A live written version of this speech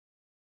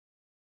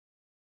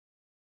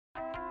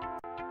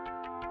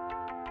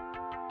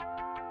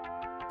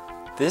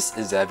This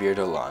is Xavier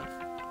Dolan.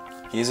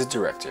 He is a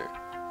director.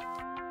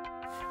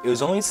 It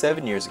was only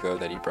 7 years ago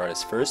that he brought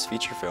his first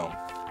feature film,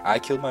 I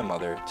Killed My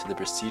Mother, to the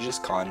prestigious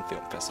Cannes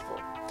Film Festival,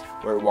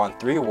 where it won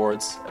 3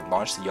 awards and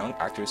launched the young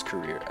actor's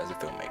career as a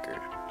filmmaker.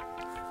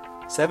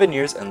 7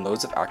 years and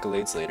loads of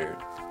accolades later,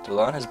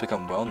 Dolan has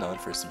become well known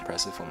for his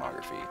impressive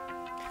filmography.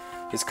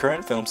 His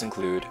current films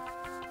include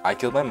I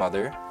Killed My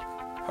Mother,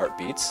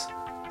 Heartbeats,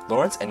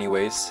 Lawrence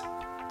Anyways,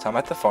 Time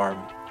at the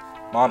Farm,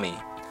 Mommy,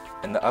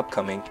 and the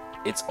upcoming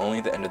It's Only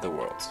the End of the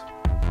World.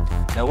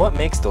 Now, what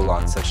makes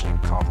Dolan such an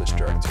accomplished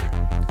director?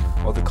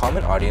 While the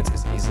common audience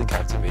is easily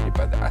captivated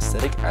by the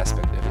aesthetic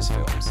aspect of his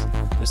films,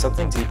 there's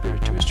something deeper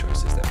to his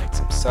choices that makes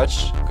him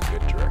such a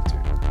good director.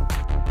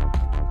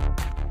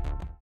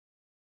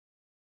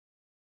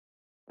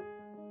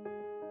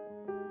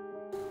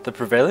 The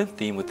prevalent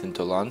theme within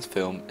Dolan's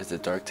film is the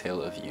dark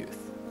tale of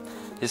youth.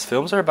 His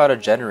films are about a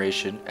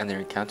generation and their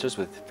encounters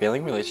with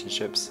failing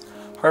relationships,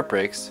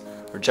 heartbreaks,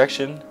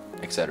 rejection,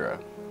 etc.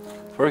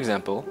 For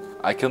example,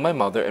 I Killed My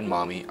Mother and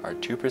Mommy are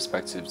 2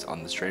 perspectives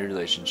on the strained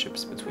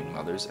relationships between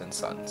mothers and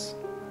sons.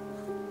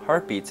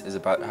 Heartbeats is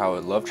about how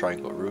a love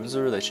triangle ruins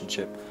a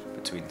relationship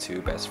between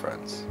 2 best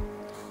friends.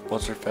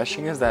 What's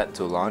refreshing is that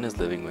Dolan is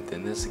living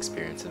within this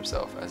experience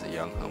himself as a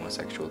young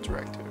homosexual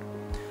director.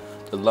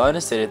 Dolan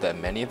has stated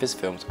that many of his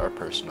films are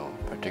personal,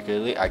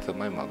 particularly I Killed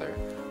My Mother,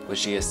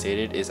 which he has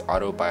stated is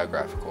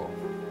autobiographical.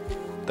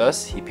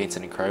 Thus, he paints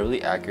an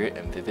incredibly accurate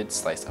and vivid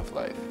slice of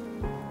life.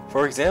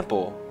 For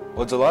example,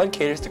 while Dolan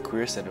caters to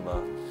queer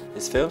cinema,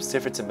 his films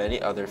differ to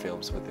many other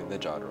films within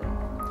the genre.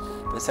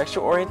 The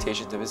sexual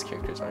orientations of his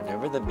characters are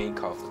never the main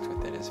conflict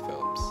within his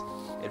films.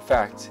 In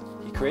fact,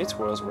 he creates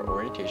worlds where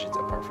orientations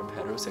apart from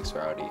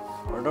heterosexuality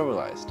are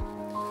normalized.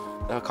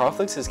 The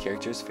conflicts his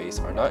characters face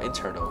are not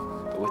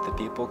internal, but with the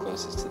people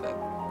closest to them.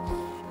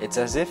 It's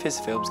as if his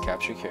films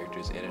capture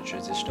characters in a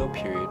transitional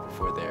period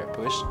before they are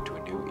pushed to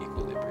a new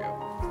equilibrium.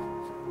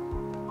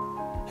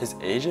 His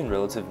age and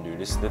relative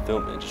newness in the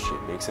film industry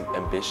makes him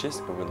ambitious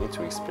and willing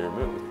to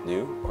experiment with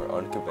new or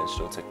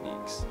unconventional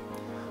techniques.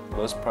 The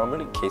most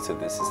prominent case of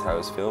this is how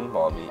his film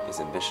Mommy is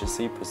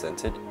ambitiously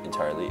presented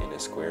entirely in a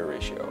square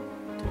ratio.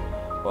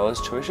 While his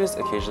choices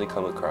occasionally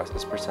come across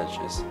as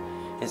pretentious,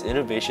 his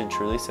innovation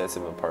truly sets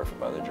him apart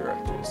from other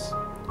directors.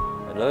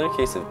 Another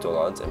case of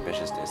Dolan's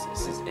ambitiousness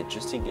is his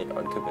interesting and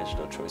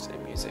unconventional choice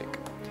in music.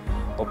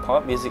 While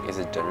pop music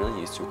isn't generally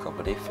used to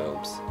accompany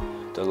films,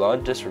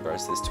 Dolan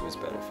disregards this to his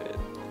benefit.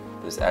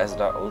 This adds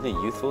not only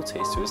youthful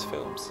taste to his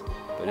films,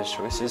 but his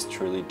choices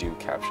truly do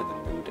capture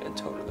the mood and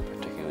tone of the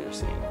particular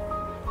scene.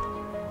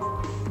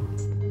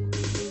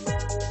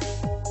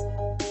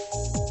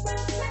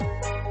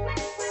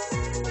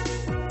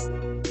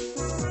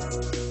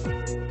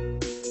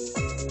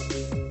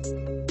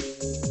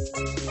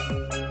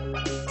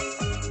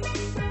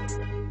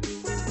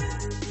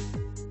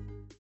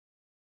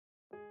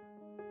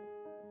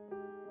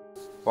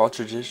 While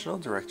traditional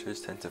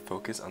directors tend to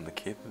focus on the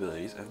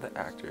capabilities of the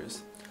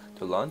actors,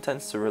 Dolan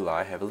tends to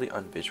rely heavily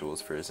on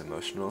visuals for his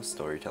emotional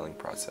storytelling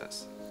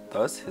process.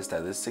 Thus, his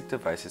stylistic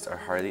devices are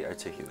highly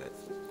articulate.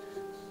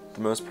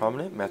 The most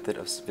prominent method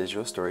of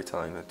visual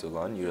storytelling that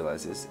Dolan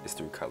utilizes is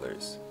through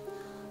colors.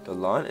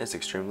 Dolan is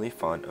extremely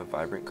fond of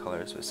vibrant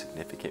colors with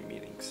significant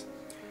meanings.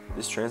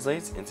 This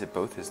translates into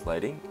both his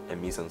lighting and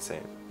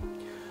mise-en-scène.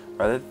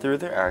 Rather through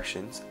their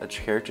actions, a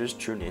character's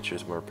true nature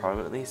is more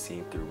prominently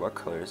seen through what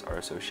colors are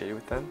associated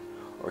with them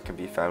or can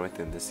be found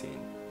within the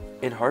scene.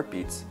 In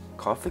Heartbeats,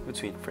 conflict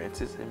between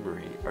Francis and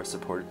Marie are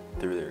supported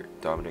through their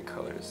dominant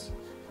colors.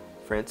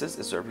 Francis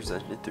is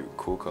represented through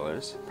cool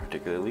colors,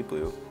 particularly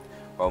blue,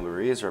 while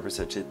Marie is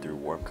represented through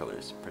warm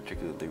colors,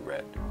 particularly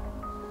red.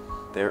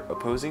 They are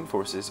opposing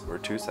forces or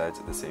 2 sides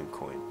of the same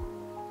coin.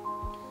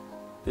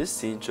 This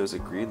scene shows a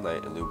green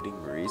light illuminating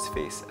Marie's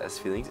face as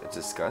feelings of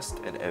disgust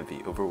and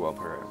envy overwhelm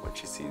her when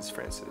she sees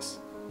Francis.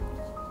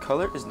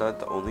 Color is not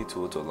the only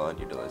tool Dolan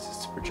utilizes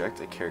to project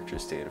a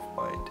character's state of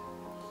mind.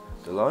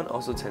 Dolan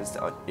also tends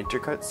to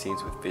intercut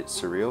scenes with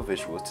surreal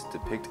visuals to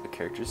depict a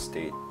character's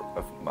state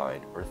of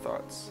mind or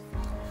thoughts.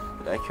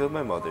 In I Killed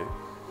My Mother,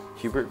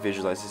 Hubert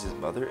visualizes his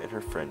mother and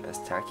her friend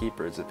as tacky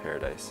birds of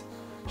paradise,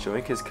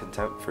 showing his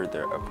contempt for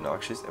their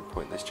obnoxious and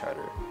pointless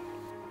chatter.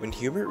 When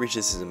Hubert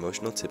reaches his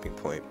emotional tipping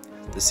point,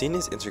 the scene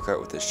is intercut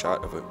with a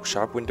shot of a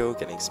shop window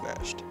getting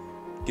smashed.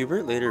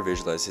 Hubert later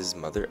visualizes his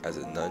mother as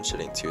a nun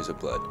shedding tears of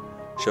blood,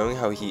 showing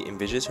how he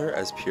envisions her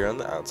as pure on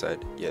the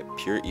outside, yet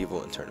pure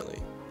evil internally.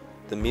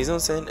 The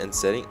mise-en-scène and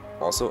setting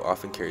also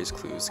often carries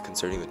clues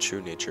concerning the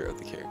true nature of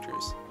the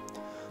characters.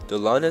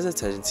 Dolan has a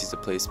tendency to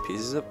place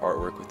pieces of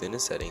artwork within a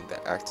setting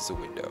that act as a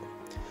window.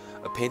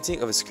 A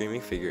painting of a screaming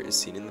figure is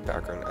seen in the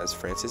background as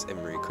Francis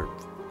and Marie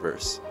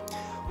converse.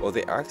 While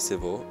they act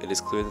civil, it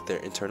is clear that their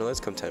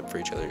internalized contempt for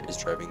each other is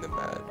driving them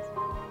mad.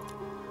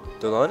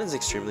 Dolan is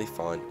extremely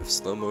fond of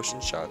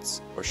slow-motion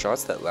shots, or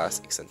shots that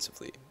last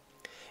extensively.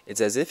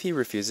 It's as if he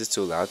refuses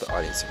to allow the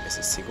audience to miss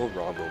a single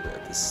raw moment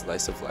of this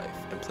slice of life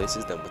and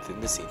places them within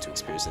the scene to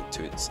experience it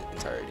to its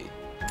entirety.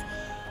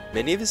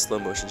 Many of his slow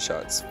motion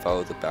shots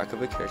follow the back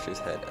of a character's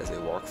head as they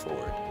walk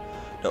forward.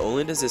 Not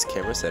only does this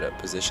camera setup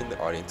position the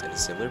audience in a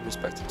similar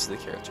perspective to the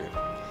character,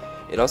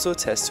 it also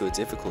attests to a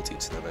difficulty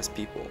to them as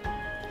people.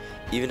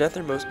 Even at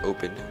their most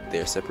open, they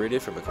are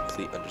separated from a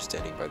complete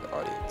understanding by the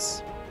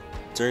audience.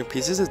 During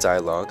pieces of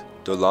dialogue,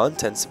 Dolan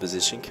tends to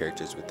position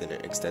characters within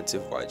an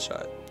extensive wide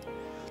shot.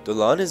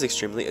 Dolan is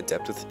extremely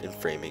adept in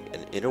framing,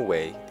 and in a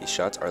way, these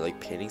shots are like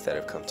paintings that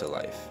have come to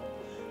life.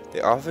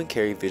 They often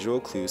carry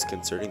visual clues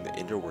concerning the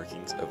inner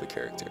workings of a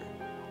character.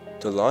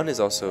 Dolan is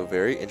also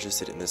very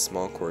interested in the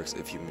small quirks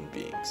of human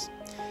beings.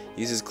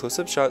 He uses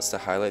close-up shots to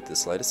highlight the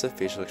slightest of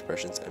facial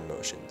expressions and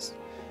motions.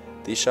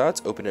 These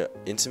shots open an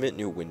intimate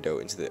new window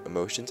into the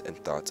emotions and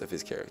thoughts of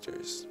his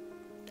characters.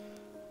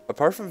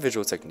 Apart from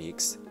visual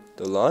techniques,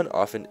 Dolan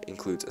often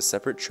includes a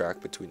separate track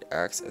between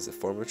acts as a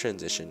form of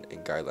transition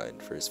and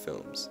guideline for his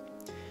films.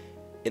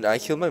 In I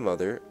Killed My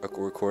Mother, a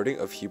recording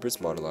of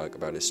Hubert's monologue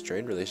about his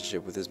strained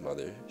relationship with his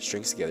mother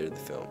strings together the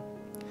film.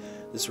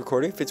 This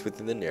recording fits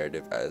within the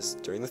narrative as,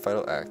 during the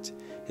final act,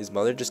 his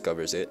mother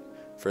discovers it,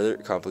 further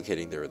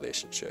complicating their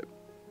relationship.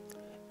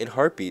 In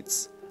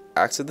Heartbeats,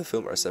 acts of the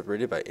film are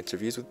separated by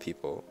interviews with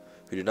people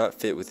who do not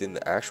fit within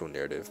the actual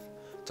narrative,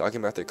 talking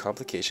about their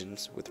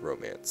complications with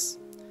romance.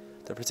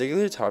 The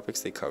particular topics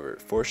they cover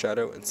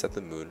foreshadow and set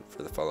the mood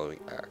for the following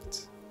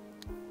act.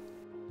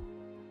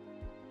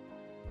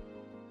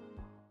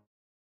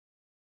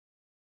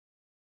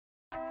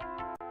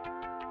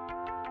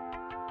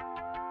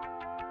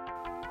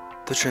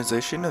 The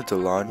translation of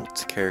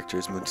Dolan's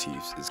characters'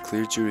 motifs is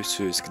clear due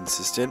to his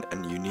consistent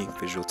and unique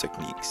visual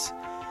techniques.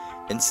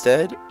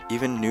 Instead,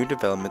 even new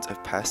developments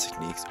of past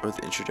techniques or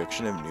the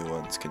introduction of new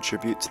ones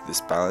contribute to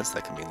this balance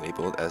that can be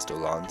labeled as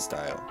Dolan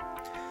style.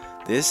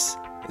 This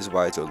is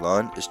why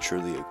Dolan is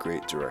truly a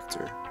great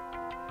director.